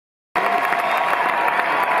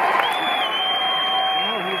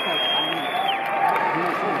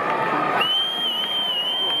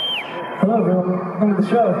Welcome to the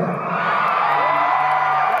show.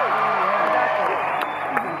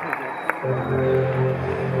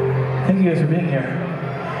 Thank you guys for being here.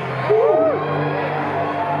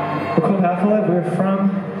 We're called Half Alive. We're from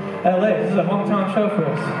LA. This is a hometown show for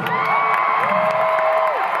us.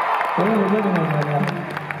 Where are we living in right now?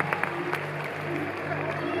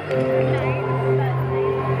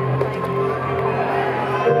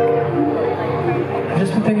 I've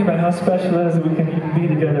just been thinking about how special it is that we can even be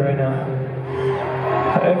together right now.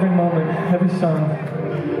 How every moment, every song,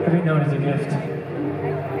 every note is a gift.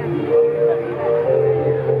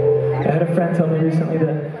 I had a friend tell me recently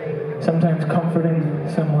that sometimes comforting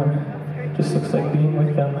someone just looks like being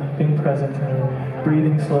with them, being present, and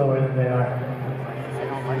breathing slower than they are.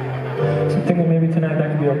 So I'm thinking maybe tonight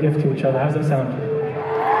that could be our gift to each other. How's that sound?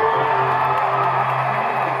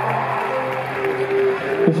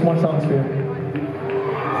 There's some more songs for you.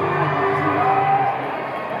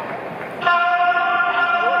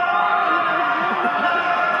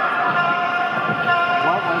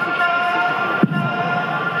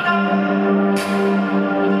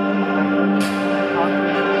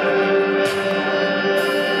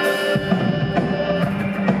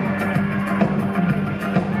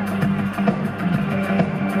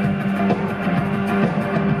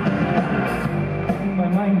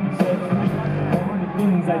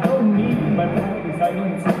 I don't need my practice, I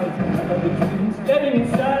don't say I love the dreams getting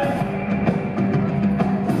inside.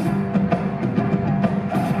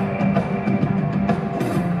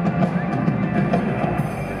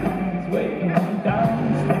 He's weighing me down,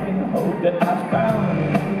 he's taking the hope that I found.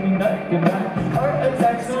 Giving me nothing back, heart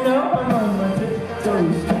attack, so now I'm on my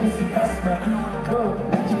tiptoes, trying to see past my ego,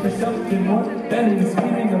 reaching for something more than this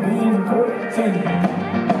feeling of being important.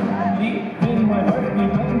 Deep in my heart,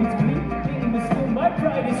 behind me scream. My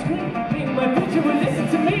pride is screaming, my future will listen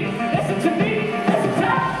to me, listen to me, listen to me.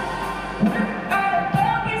 I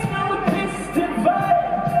always know this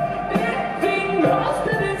divide, living lost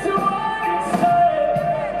and it's one inside.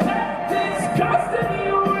 That is constantly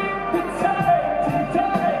with the tide to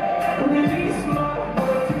die, release my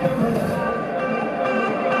heart to come alive.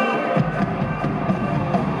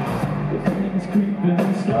 The feeling is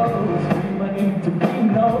creeping slow, scream I need to be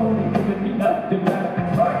known, giving me nothing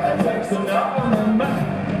back, heart attack, so now I'm on my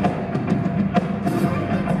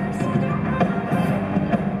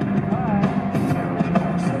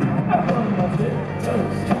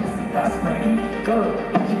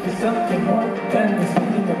something more than this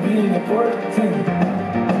feeling of being important.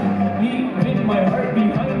 Leaving my heart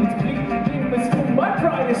behind, it's bleeding, but still my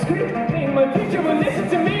pride is screaming. My future will listen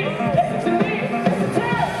to me, listen to me, listen to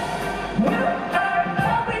me. Well, I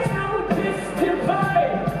always know this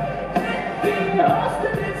divide, living lost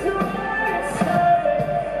and it's right side.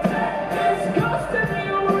 That is constantly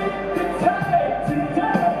with the tide to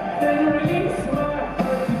die, then release my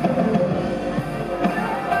heart to go.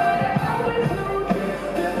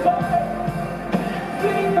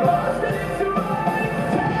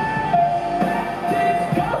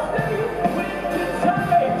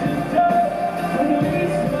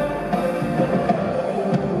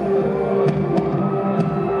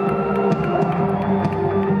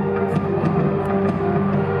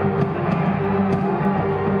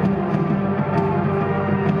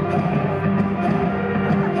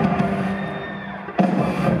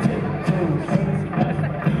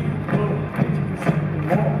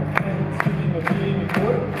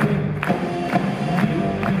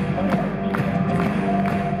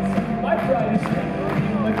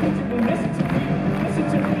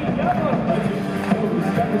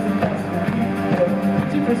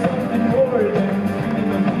 Something more than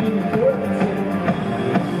feeling of being important.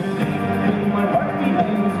 Leaving my heart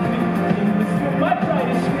behind is bleeding. My pride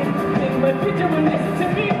is shrinking. My future will listen to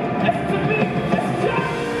me.